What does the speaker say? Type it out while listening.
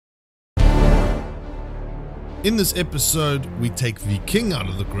In this episode, we take the king out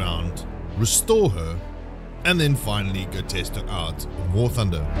of the ground, restore her, and then finally go test her out in War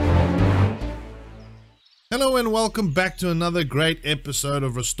Thunder. Hello and welcome back to another great episode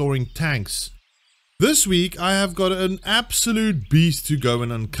of Restoring Tanks. This week I have got an absolute beast to go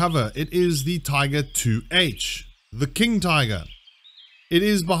and uncover. It is the Tiger 2H, the King Tiger. It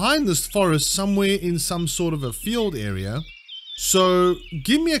is behind this forest somewhere in some sort of a field area. So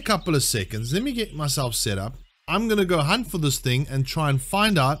give me a couple of seconds, let me get myself set up. I'm going to go hunt for this thing and try and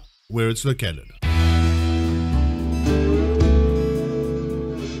find out where it's located.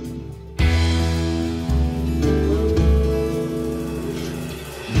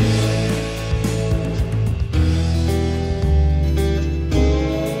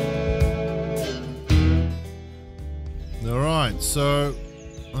 Alright, so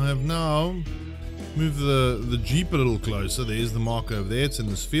I have now moved the Jeep a little closer. There's the marker over there, it's in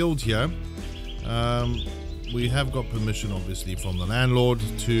this field here. We have got permission obviously from the landlord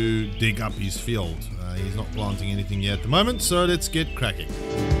to dig up his field. He's not planting anything yet at the moment, so let's get cracking.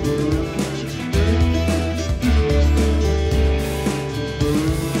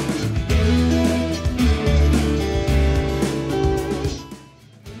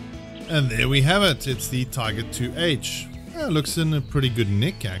 And there we have it, it's the Tiger 2H. Looks in a pretty good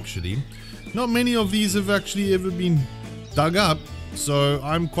nick actually. Not many of these have actually ever been dug up, so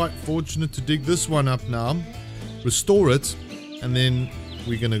I'm quite fortunate to dig this one up now, restore it, and then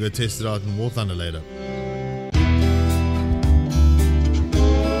we're gonna go test it out in War Thunder later.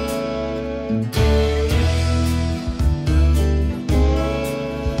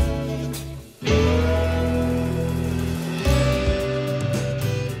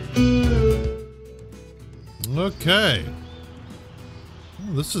 Okay.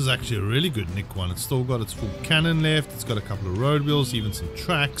 This is actually a really good nick one. It's still got its full cannon left. It's got a couple of road wheels, even some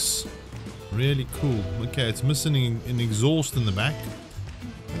tracks. Really cool. Okay, it's missing an exhaust in the back.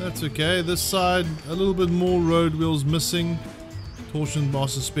 That's okay. This side, a little bit more road wheels missing. Torsion bar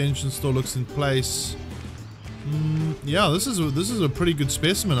suspension still looks in place. Yeah, this is a pretty good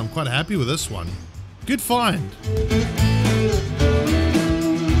specimen. I'm quite happy with this one. Good find.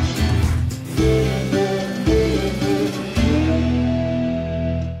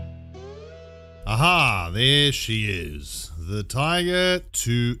 Aha, there she is, the Tiger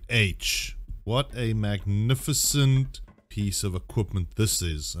 2H. What a magnificent piece of equipment this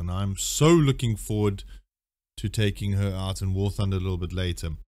is, and I'm so looking forward to taking her out in War Thunder a little bit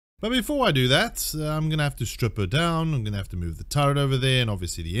later. But before I do that, I'm going to have to strip her down. I'm going to have to move the turret over there and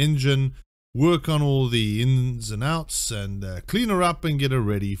obviously the engine, work on all the ins and outs, and clean her up and get her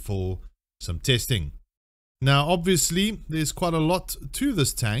ready for some testing. Now, obviously, there's quite a lot to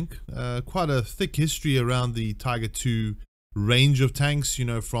this tank, quite a thick history around the Tiger 2 range of tanks, you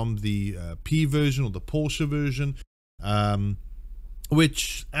know, from the P version or the Porsche version,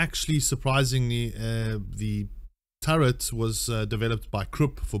 which actually, surprisingly, the turret was developed by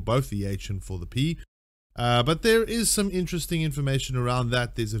Krupp for both the H and for the P. But there is some interesting information around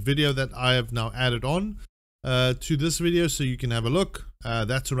that. There's a video that I have now added on to this video, so you can have a look.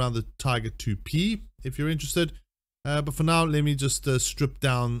 That's around the Tiger 2P if you're interested, but for now let me just strip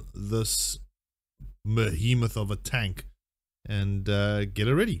down this behemoth of a tank and get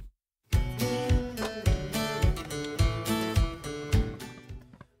it ready.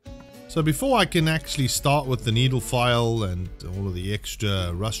 So before I can actually start with the needle file and all of the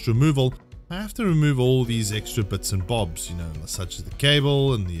extra rust removal, I have to remove all these extra bits and bobs, you know, such as the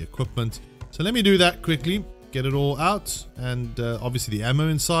cable and the equipment. So let me do that quickly, get it all out, and obviously the ammo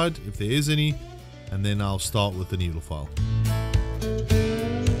inside if there is any, and then I'll start with the needle file.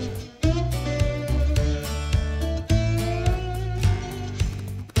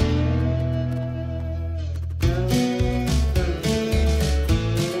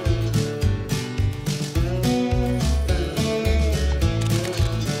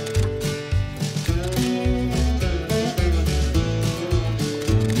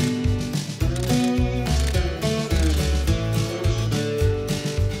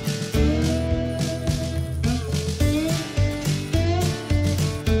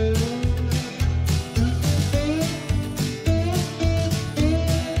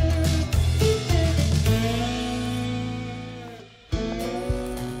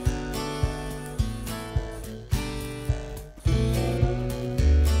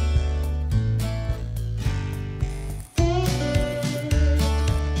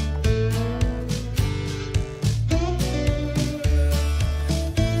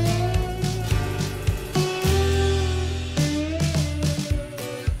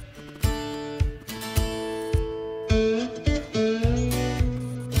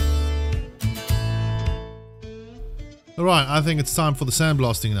 Alright, I think it's time for the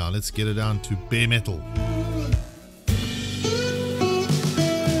sandblasting now. Let's get it down to bare metal.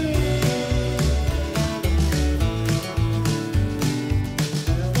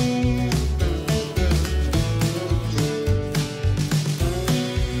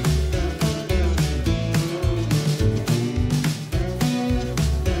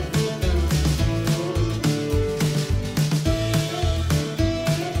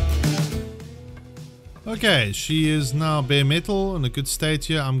 Okay, she is now bare metal in a good state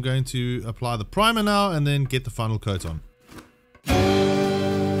here. I'm going to apply the primer now and then get the final coat on.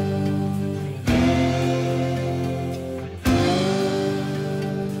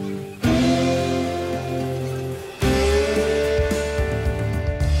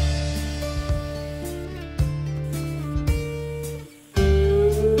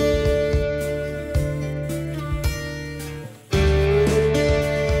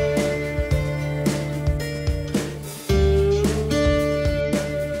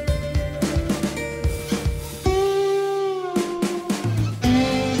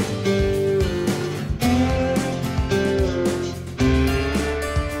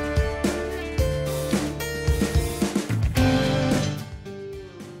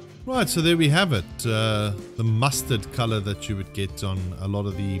 Right, so there we have it. The mustard color that you would get on a lot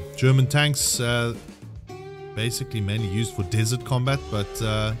of the German tanks. Basically mainly used for desert combat,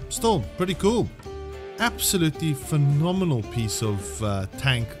 but still pretty cool. Absolutely phenomenal piece of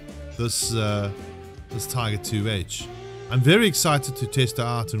tank, this Tiger 2H. I'm very excited to test her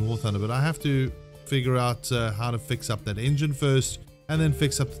out in War Thunder, but I have to figure out how to fix up that engine first, and then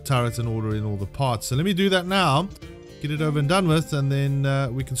fix up the turret and order in all the parts. So let me do that now. Get it over and done with, and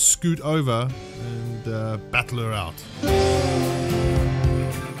then we can scoot over and battle her out.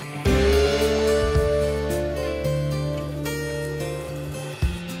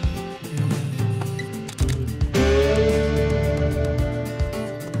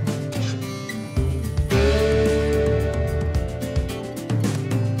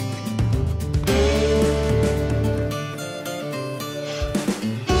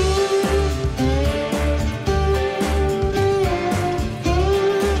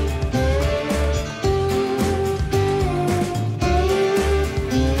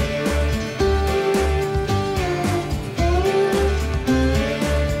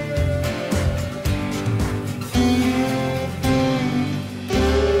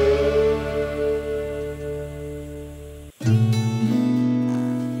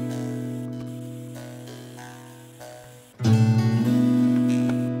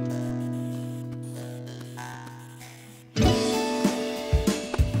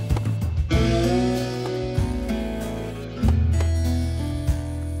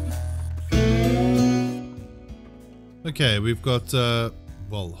 Okay, we've got,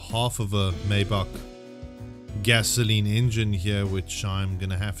 well, half of a Maybach gasoline engine here, which I'm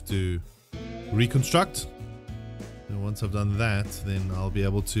gonna have to reconstruct. And once I've done that, then I'll be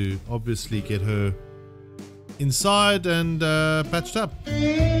able to obviously get her inside and patched up.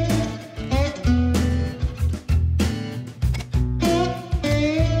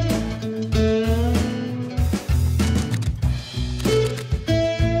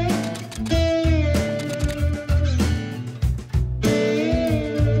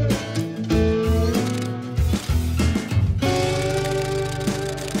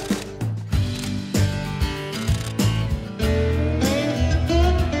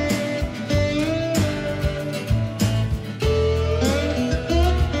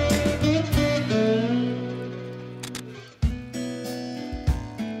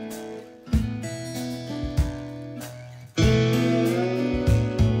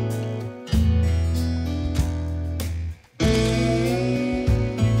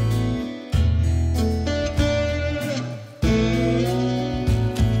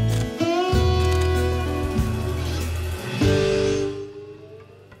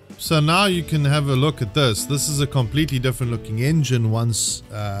 So now you can have a look at this. This is a completely different looking engine once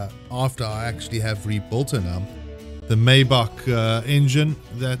after I actually have rebuilt her now. The Maybach engine,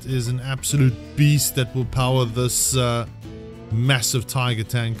 that is an absolute beast that will power this massive Tiger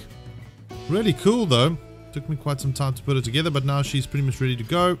tank. Really cool though. Took me quite some time to put it together, but now she's pretty much ready to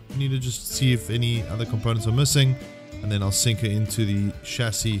go. Need to just see if any other components are missing, and then I'll sink her into the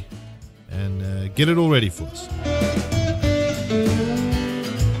chassis and get it all ready for us.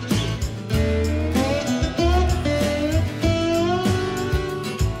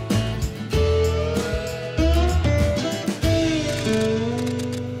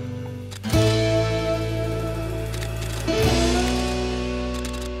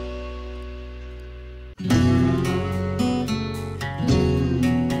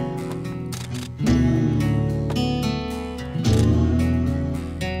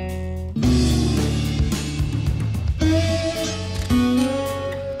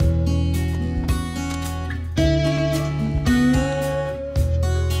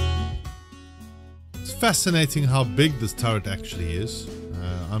 fascinating how big this turret actually is.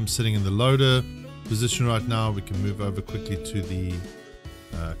 I'm sitting in the loader position right now. We can move over quickly to the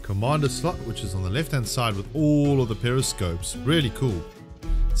commander slot, which is on the left hand side with all of the periscopes. Really cool.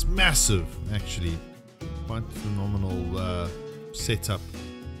 It's massive, actually. Quite phenomenal setup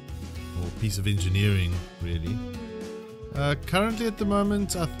or piece of engineering, really. Currently at the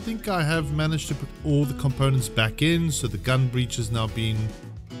moment, I think I have managed to put all the components back in, so the gun breech has now been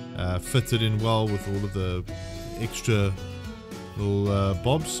fitted in well with all of the extra little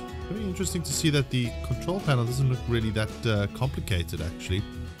bobs. Very interesting to see that the control panel doesn't look really that complicated, actually.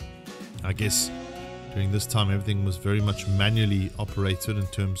 I guess during this time everything was very much manually operated in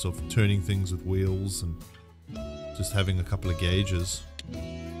terms of turning things with wheels and just having a couple of gauges.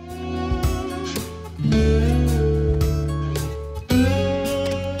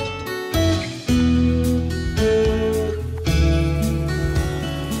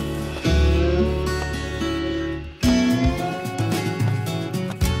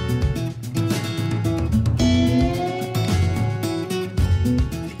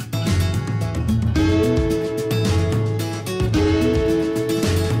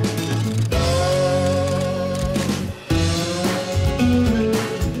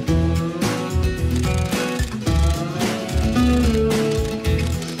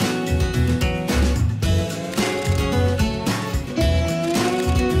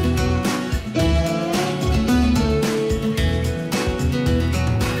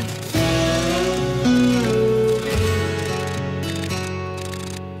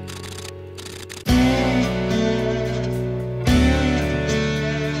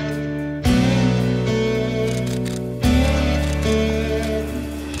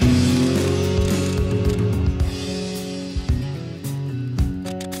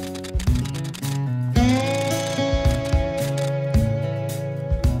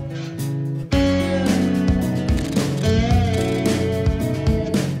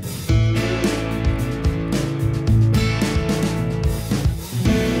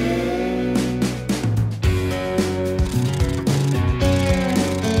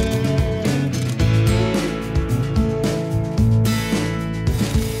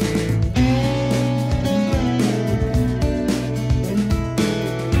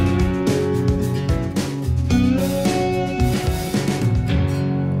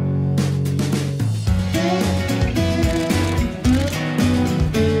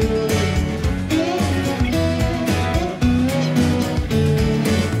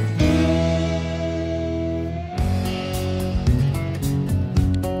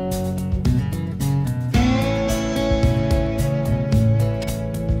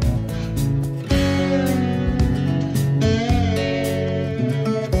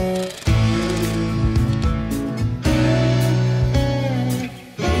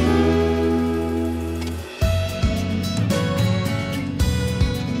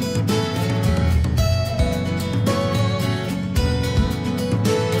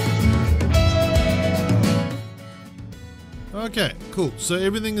 Okay, cool. So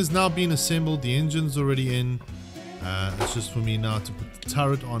everything has now been assembled. The engine's already in. It's just for me now to put the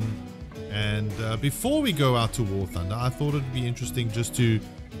turret on. And before we go out to War Thunder, I thought it'd be interesting just to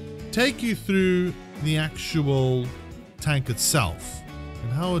take you through the actual tank itself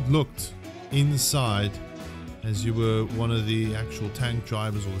and how it looked inside as you were one of the actual tank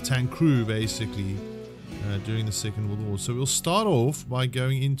drivers or the tank crew, basically, during the Second World War. So we'll start off by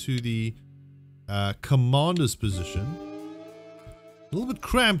going into the commander's position. A little bit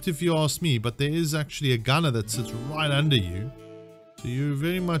cramped if you ask me, but there is actually a gunner that sits right under you. So you're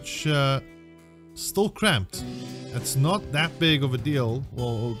very much still cramped. It's not that big of a deal,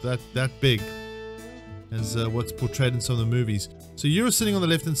 or that big as what's portrayed in some of the movies. So you're sitting on the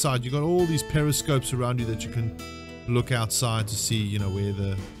left hand side. You've got all these periscopes around you that you can look outside to see, you know, where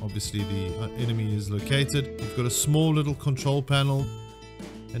obviously the enemy is located. You've got a small little control panel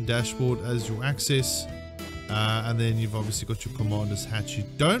and dashboard as your access. And then you've obviously got your commander's hatch. You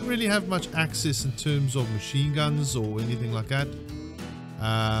don't really have much access in terms of machine guns or anything like that.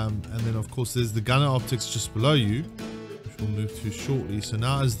 And then of course there's the gunner optics just below you, which we'll move to shortly. So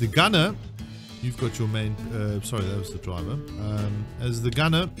now as the gunner, you've got your main, sorry, that was the driver. As the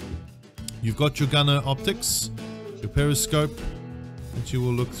gunner, you've got your gunner optics, your periscope that you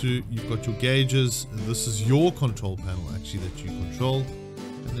will look through. You've got your gauges. This is your control panel actually that you control.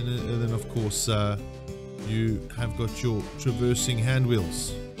 And then of course, you have got your traversing hand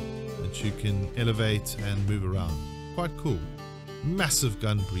wheels that you can elevate and move around. Quite cool. Massive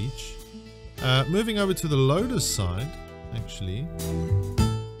gun breech. Moving over to the loader's side, actually.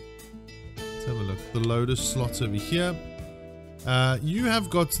 Let's have a look. The loader slots over here. You have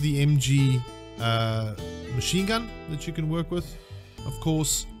got the MG machine gun that you can work with, of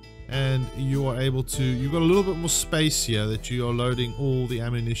course. And you are able to, you've got a little bit more space here that you are loading all the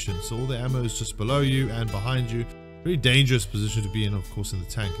ammunition. So all the ammo is just below you and behind you. Very dangerous position to be in, of course, in the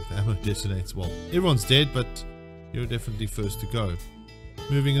tank. If the ammo detonates, well, everyone's dead, but you're definitely first to go.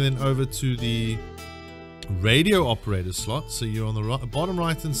 Moving then over to the radio operator slot. So you're on the bottom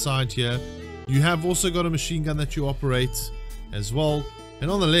right hand side here. You have also got a machine gun that you operate as well.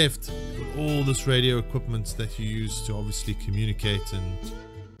 And on the left, you've got all this radio equipment that you use to obviously communicate, and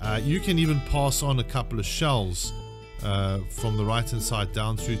you can even pass on a couple of shells from the right hand side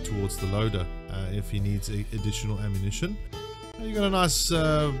down through towards the loader if he needs additional ammunition. You got a nice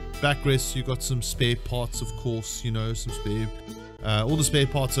backrest. You got some spare parts, of course, you know, some spare. All the spare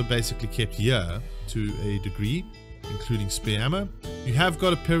parts are basically kept here to a degree, including spare ammo. You have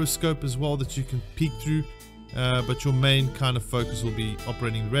got a periscope as well that you can peek through, but your main kind of focus will be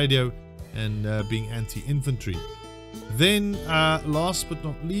operating the radio and being anti-infantry. Then, last but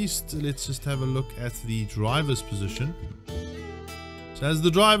not least, let's just have a look at the driver's position. So as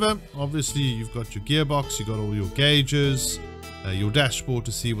the driver, obviously you've got your gearbox, you've got all your gauges, your dashboard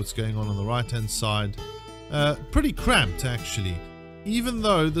to see what's going on the right hand side. Pretty cramped actually, even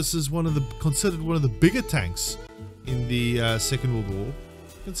though this is considered one of the bigger tanks in the Second World War. You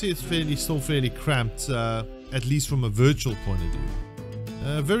can see it's still fairly cramped, at least from a virtual point of view.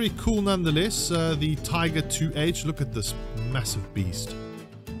 Very cool nonetheless. The Tiger 2H, look at this massive beast.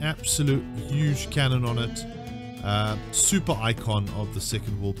 Absolute huge cannon on it. Super icon of the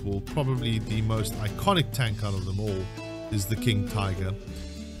Second World War. Probably the most iconic tank out of them all is the King Tiger.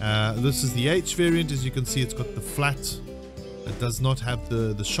 This is the H variant. As you can see, it's got the flat. It does not have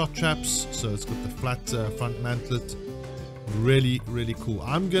the shot traps, so it's got the flat front mantlet. Really, really cool.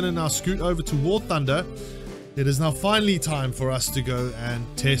 I'm going to now scoot over to War Thunder. It is now finally time for us to go and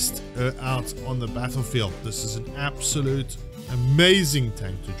test her out on the battlefield. This is an absolute amazing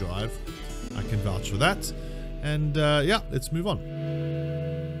tank to drive. I can vouch for that. And yeah, let's move on.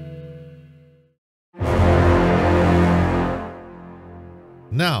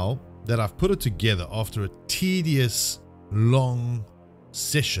 Now that I've put it together after a tedious, long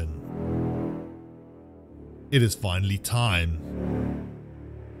session, it is finally time.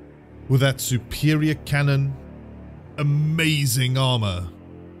 With that superior cannon, amazing armor,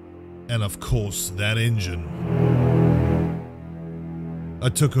 and of course that engine, I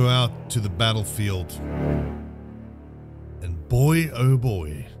took her out to the battlefield, and boy oh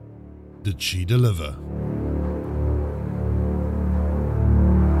boy, did she deliver.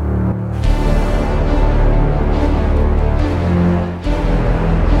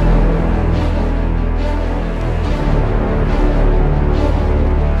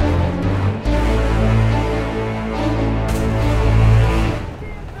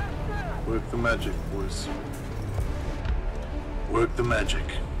 Magic, boys. Work the magic.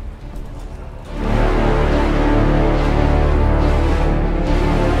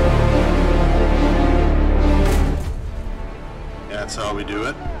 That's how we do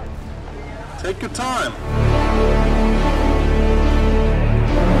it. Take your time.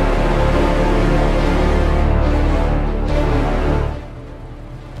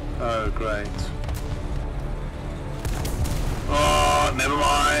 Oh, great. Oh, never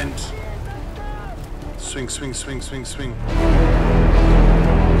mind. Swing, swing, swing, swing, swing.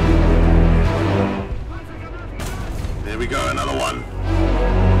 There we go, another one.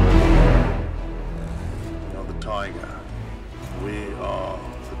 You're the Tiger. We are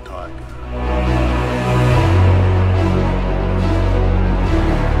the Tiger.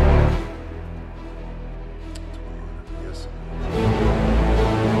 Yes.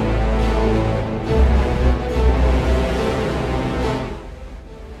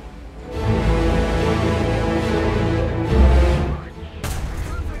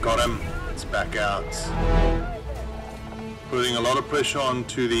 Got him. It's back out. Putting a lot of pressure on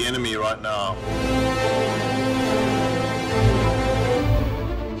to the enemy right now.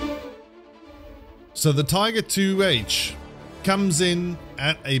 So the Tiger 2H comes in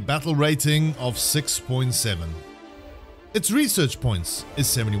at a battle rating of 6.7. Its research points is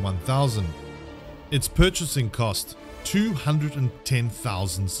 71,000. Its purchasing cost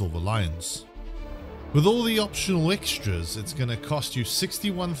 210,000 silver lions. With all the optional extras, it's going to cost you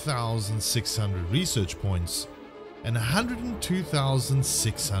 61,600 research points and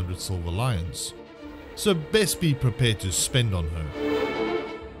 102,600 silver lions. So best be prepared to spend on her.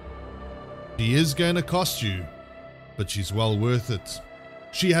 She is going to cost you, but she's well worth it.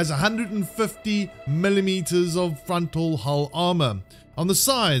 She has 150 millimeters of frontal hull armor. On the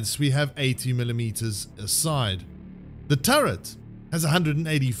sides, we have 80 millimeters aside. The turret has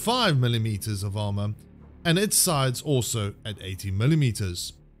 185 millimeters of armor, and its sides also at 80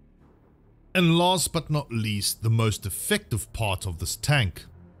 millimeters. And last but not least, the most effective part of this tank,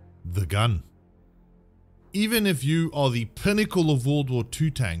 the gun. Even if you are the pinnacle of World War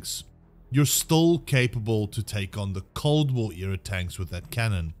II tanks, you're still capable to take on the Cold War era tanks with that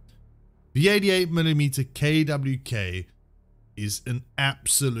cannon. The 88mm KWK is an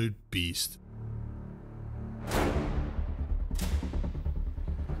absolute beast.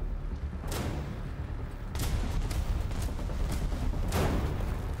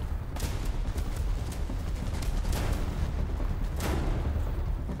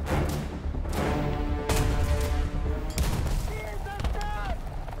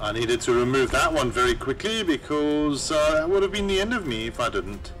 I needed to remove that one very quickly because that would have been the end of me if I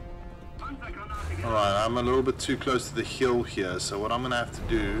didn't. Alright, I'm a little bit too close to the hill here, so what I'm going to have to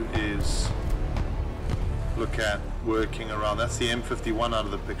do is look at working around. That's the M51 out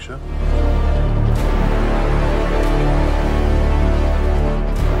of the picture.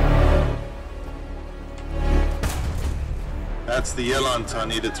 That's the Yelant I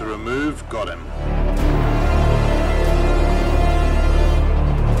needed to remove. Got him.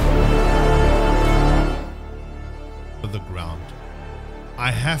 The ground.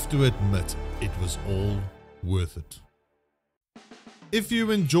 I have to admit, it was all worth it. If you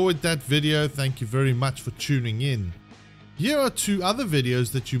enjoyed that video, thank you very much for tuning in. Here are 2 other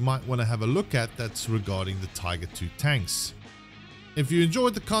videos that you might want to have a look at that's regarding the Tiger II tanks. If you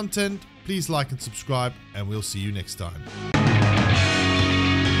enjoyed the content, please like and subscribe, and we'll see you next time.